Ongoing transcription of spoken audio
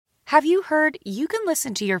Have you heard you can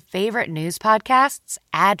listen to your favorite news podcasts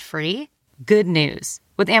ad-free? Good news.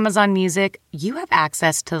 With Amazon Music, you have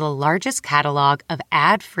access to the largest catalog of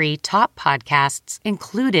ad-free top podcasts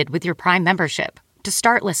included with your Prime membership. To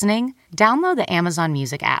start listening, download the Amazon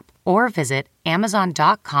Music app or visit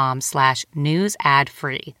amazon.com/news ad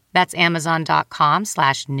free. That's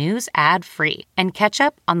amazon.com/news ad free and catch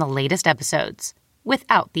up on the latest episodes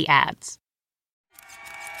without the ads.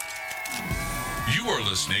 You are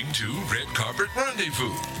listening to Red Carpet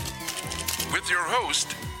Rendezvous with your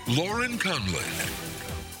host, Lauren Conlon.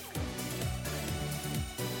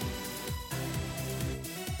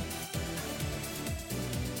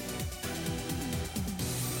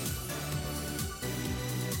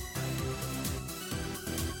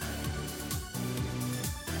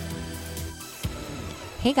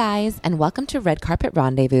 Hey guys, and welcome to Red Carpet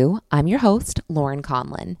Rendezvous. I'm your host, Lauren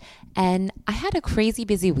Conlon, and I had a crazy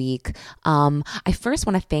busy week. I first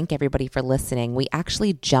want to thank everybody for listening. We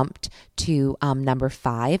actually jumped to number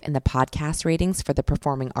 5 in the podcast ratings for the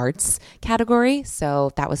performing arts category,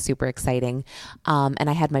 so that was super exciting. And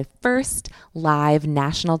I had my first live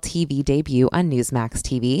national TV debut on Newsmax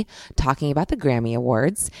TV, talking about the Grammy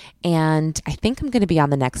Awards, and I think I'm going to be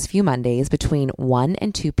on the next few Mondays between 1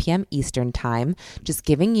 and 2 p.m. Eastern Time, just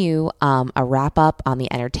giving you a wrap up on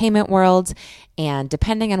the entertainment world, and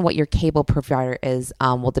depending on what your cable provider is,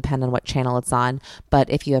 will depend on what channel it's on. But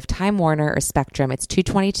if you have Time Warner or Spectrum, it's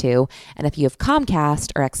 222, and if you have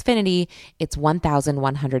Comcast or Xfinity, it's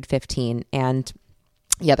 1115. And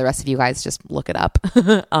yeah, the rest of you guys just look it up.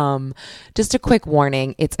 Just a quick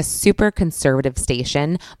warning, it's a super conservative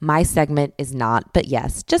station. My segment is not, but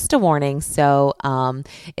yes, just a warning. So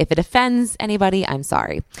if it offends anybody, I'm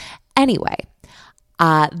sorry. Anyway,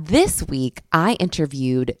 this week I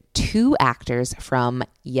interviewed 2 actors from,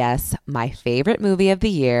 yes, my favorite movie of the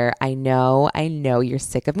year. I know you're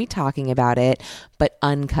sick of me talking about it, but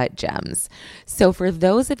Uncut Gems. So for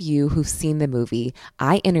those of you who've seen the movie,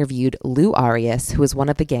 I interviewed Lou Arias, who is one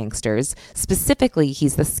of the gangsters. Specifically,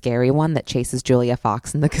 he's the scary one that chases Julia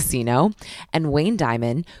Fox in the casino, and Wayne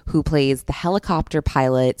Diamond, who plays the helicopter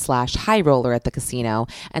pilot / high roller at the casino.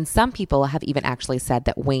 And some people have even actually said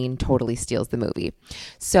that Wayne totally steals the movie.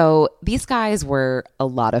 So these guys were a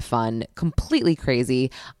lot of fun, completely crazy.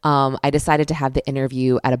 I decided to have the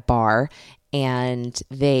interview at a bar, and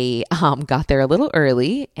they got there a little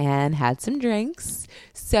early and had some drinks.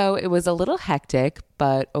 So it was a little hectic,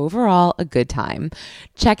 but overall a good time.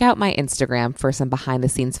 Check out my Instagram for some behind the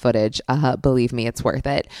scenes footage. Believe me, it's worth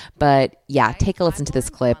it. But yeah, take a listen to this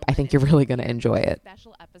clip. I think you're really going to enjoy it.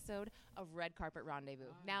 Special episode of Red Carpet Rendezvous.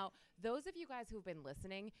 Now, those of you guys who've been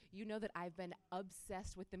listening, you know that I've been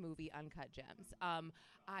obsessed with the movie Uncut Gems.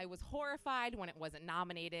 I was horrified when it wasn't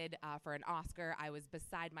nominated for an Oscar. I was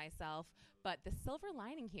beside myself. But the silver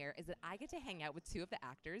lining here is that I get to hang out with 2 of the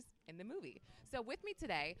actors in the movie. So with me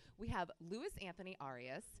today, we have Louis Anthony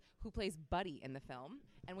Arias, who plays Buddy in the film.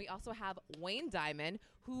 And we also have Wayne Diamond,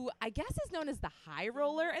 who I guess is known as the high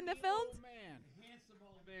roller in the film. Man,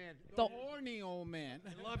 the horny old man.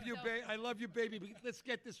 I love you, baby. But let's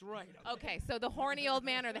get this right. Okay, so the horny old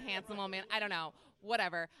man or the handsome old man? I don't know.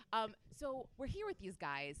 Whatever. So we're here with these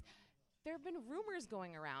guys. There have been rumors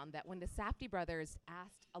going around that when the Safdie brothers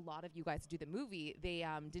asked a lot of you guys to do the movie, they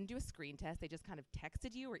didn't do a screen test. They just kind of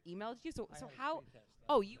texted you or emailed you. So how?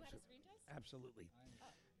 Oh, you had a screen test? Absolutely.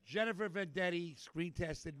 Jennifer Vendetti screen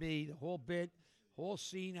tested me, the whole bit, whole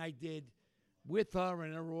scene I did with her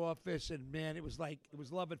in her office, and man, it was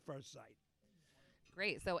love at first sight.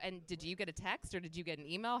 Great. So, and did you get a text or did you get an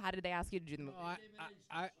email? How did they ask you to do the movie?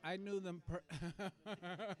 I knew them.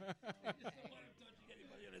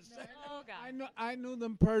 Oh God. I knew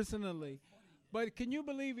them personally, but can you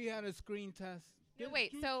believe he had a screen test?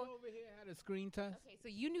 Wait, so over here had a screen test. Okay, so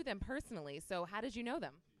you knew them personally. So how did you know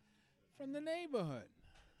them? From the neighborhood.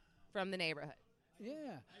 From the neighborhood.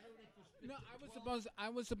 Yeah. No, I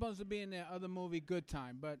was supposed to be in their other movie, Good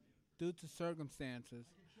Time, but due to circumstances,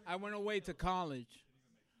 I went away to college.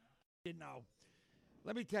 You know,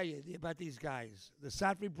 let me tell you about these guys, the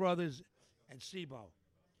Safdie brothers and Sibo,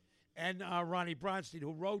 and Ronnie Bronstein,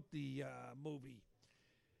 who wrote the movie.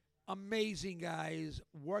 Amazing guys,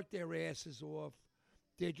 work their asses off.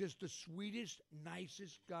 They're just the sweetest,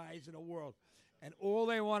 nicest guys in the world, and all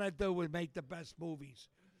they want to do is make the best movies.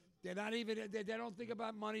 They're not even. They don't think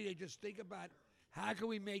about money. They just think about how can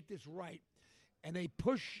we make this right, and they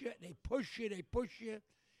push you. They push you. They push you,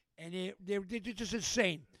 and they're just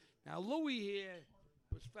insane. Now Louis here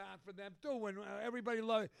was found for them too, and everybody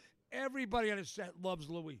on the set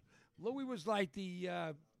loves Louis. Louis was like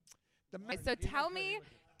the. So tell me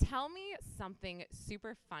Tell me something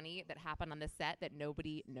super funny that happened on the set that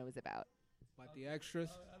nobody knows about. About the extras.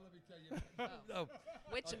 Let me tell you. No.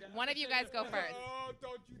 Which one of you guys go first? Oh,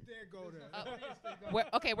 don't you dare go there.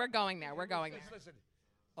 Okay, we're going there. We're going there. Listen.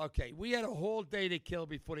 Okay, we had a whole day to kill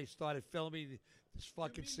before they started filming this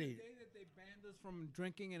fucking scene. The day that they banned us from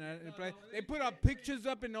drinking and they put our pictures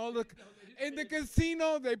up in all the in the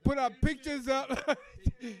casino. They put our pictures up. They thought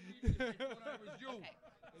I was you. Okay.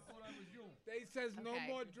 They thought I was you. They says no Okay.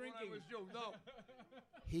 more They thought drinking. I was you. No.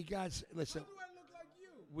 He got listen. How do I look like you?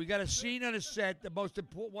 We got a scene on the set,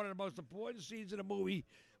 one of the most important scenes in the movie,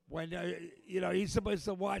 when he's supposed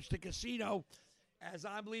to watch the casino as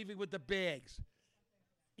I'm leaving with the bags.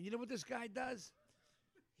 And you know what this guy does?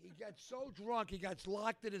 He got so drunk, he got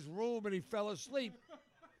locked in his room and he fell asleep.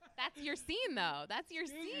 That's your scene, though. That's your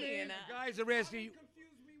scene. The guys are asking,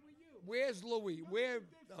 "Where's Louis? Where?"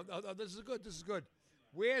 Oh, this is good. This is good.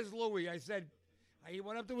 Where's Louis? I said, he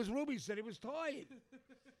went up to his room. He said he was tired.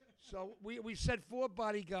 So we sent 4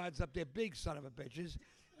 bodyguards up there, big son of a bitches,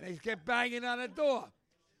 and they kept banging on the door.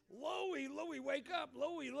 Louis, wake up.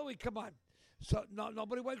 Louis, come on. So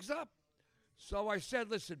nobody wakes up. So I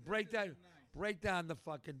said, listen, break down the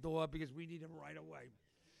fucking door because we need him right away.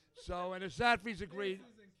 So and the Safries agreed.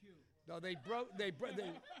 No, they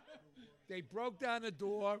broke down the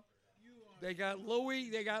door. They got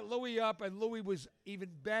Louis up, and Louis was even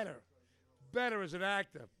better as an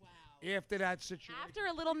actor. After that situation. After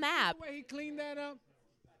a little nap. The way he cleaned that up.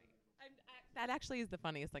 That actually is the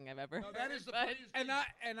funniest thing I've ever heard. That is the funniest thing.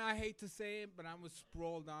 And I hate to say it, but I was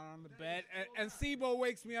sprawled down on the bed, and Sibo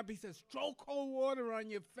wakes me up. He says, "Throw cold water on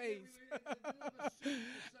your face,"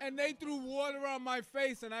 and they threw water on my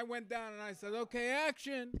face, and I went down and I said, "Okay,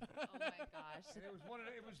 action." Oh my gosh.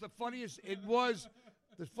 It was the funniest. It was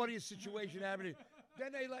the funniest situation happening.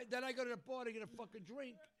 Then I go to the bar to get a fucking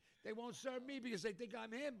drink. They won't serve me because they think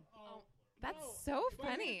I'm him. Oh, that's so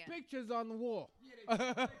funny. Pictures on the wall.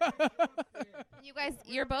 You guys,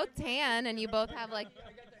 you're both tan, and you both have like.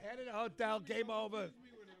 I got the head of the hotel, came over.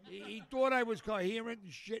 He thought I was coherent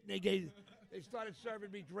and shit, and they started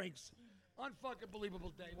serving me drinks. Unfucking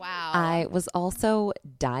believable day. Wow. I was also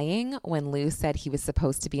dying when Lou said he was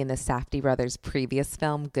supposed to be in the Safdie brothers' previous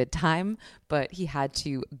film, Good Time, but he had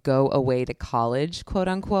to go away to college, quote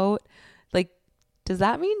unquote. Like, does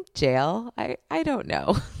that mean jail? I don't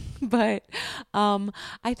know. But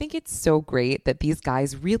I think it's so great that these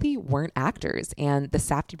guys really weren't actors, and the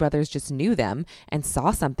Safdie brothers just knew them and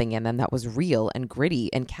saw something in them that was real and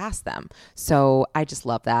gritty and cast them. So I just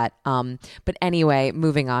love that. But anyway,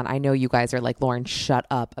 moving on. I know you guys are like, Lauren, shut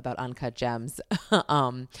up about Uncut Gems.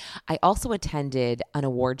 I also attended an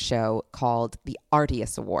award show called the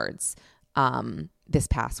Artiest Awards. This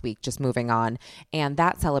past week, just moving on. And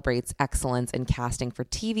that celebrates excellence in casting for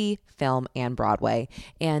TV, film, and Broadway.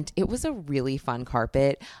 And it was a really fun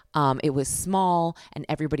carpet. It was small and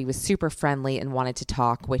everybody was super friendly and wanted to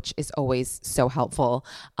talk, which is always so helpful.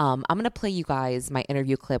 I'm going to play you guys my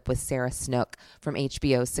interview clip with Sarah Snook from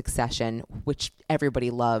HBO's Succession, which everybody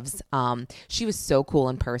loves. She was so cool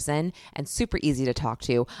in person and super easy to talk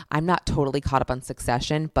to. I'm not totally caught up on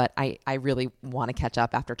Succession, but I really want to catch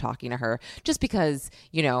up after talking to her just because,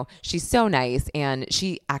 you know, she's so nice and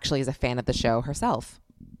she actually is a fan of the show herself.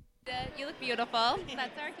 You look beautiful.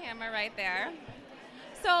 That's our camera right there.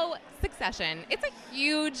 So, Succession, it's a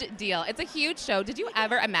huge deal. It's a huge show. Did you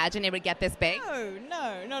ever imagine it would get this big?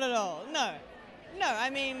 No, not at all. No.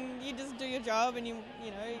 I mean, you just do your job and you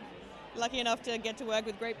know, lucky enough to get to work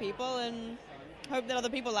with great people and hope that other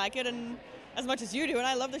people like it and as much as you do. And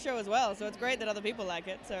I love the show as well, so it's great that other people like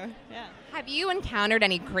it. So, yeah. Have you encountered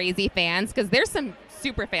any crazy fans? Because there's some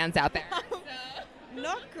super fans out there.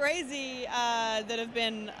 Not crazy that have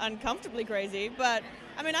been uncomfortably crazy, but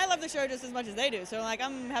I mean, I love the show just as much as they do. So, like,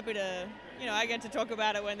 I'm happy to, you know, I get to talk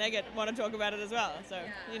about it when they want to talk about it as well. So,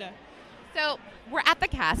 you know. So, we're at the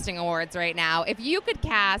casting awards right now. If you could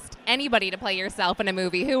cast anybody to play yourself in a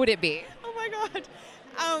movie, who would it be? Oh my God.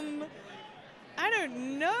 I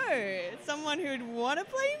don't know. Someone who'd want to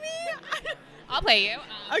play me? I'll play you.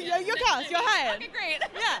 Oh, you're cast. You're hired. Okay, great.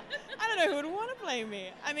 Yeah. I don't know who would want to play me.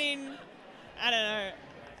 I mean, I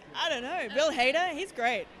don't know. Bill Hader, he's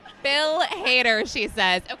great. Bill Hader, she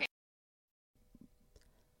says. Okay.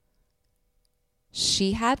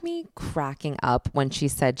 She had me cracking up when she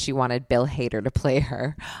said she wanted Bill Hader to play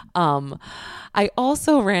her. I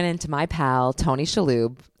also ran into my pal, Tony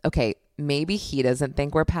Shaloub. Okay, maybe he doesn't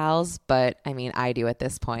think we're pals, but I mean, I do at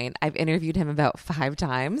this point. I've interviewed him about 5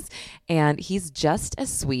 times, and he's just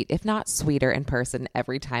as sweet, if not sweeter in person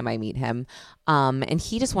every time I meet him. And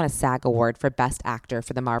he just won a SAG award for Best Actor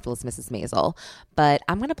for The Marvelous Mrs. Maisel. But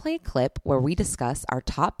I'm going to play a clip where we discuss our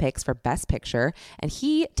top picks for Best Picture, and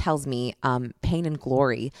he tells me Pain and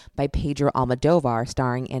Glory by Pedro Almodovar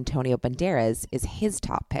starring Antonio Banderas is his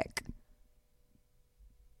top pick.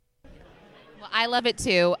 Well, I love it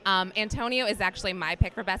too. Antonio is actually my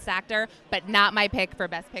pick for Best Actor, but not my pick for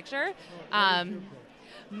Best Picture.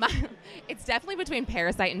 It's definitely between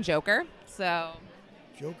Parasite and Joker. So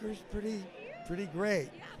Joker's pretty great.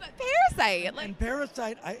 Yeah, but Parasite, And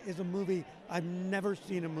Parasite is a movie, I've never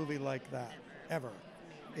seen a movie like that, ever.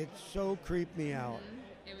 It so creeped me out.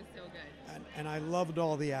 It was so good. And I loved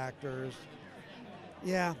all the actors.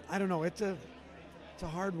 Yeah, I don't know. It's a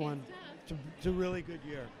hard one. It's a really good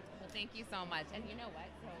year. Well, thank you so much. And you know what?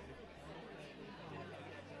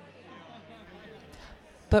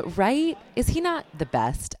 But right, is he not the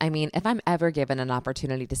best? I mean, if I'm ever given an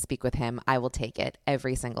opportunity to speak with him, I will take it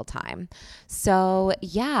every single time. So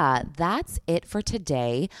yeah, that's it for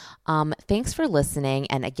today. Thanks for listening.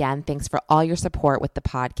 And again, thanks for all your support with the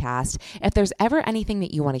podcast. If there's ever anything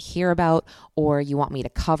that you want to hear about or you want me to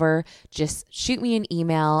cover, just shoot me an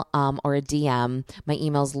email or a DM. My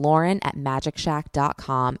email's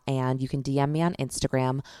lauren@magicshack.com, and you can DM me on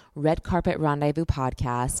Instagram, Red Carpet Rendezvous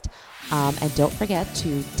Podcast. And don't forget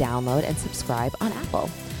to download and subscribe on Apple.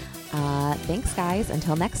 Thanks, guys.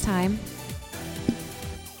 Until next time.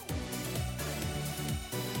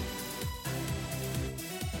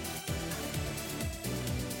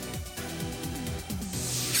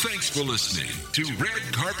 Thanks for listening to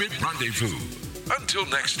Red Carpet Rendezvous. Until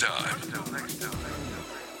next time.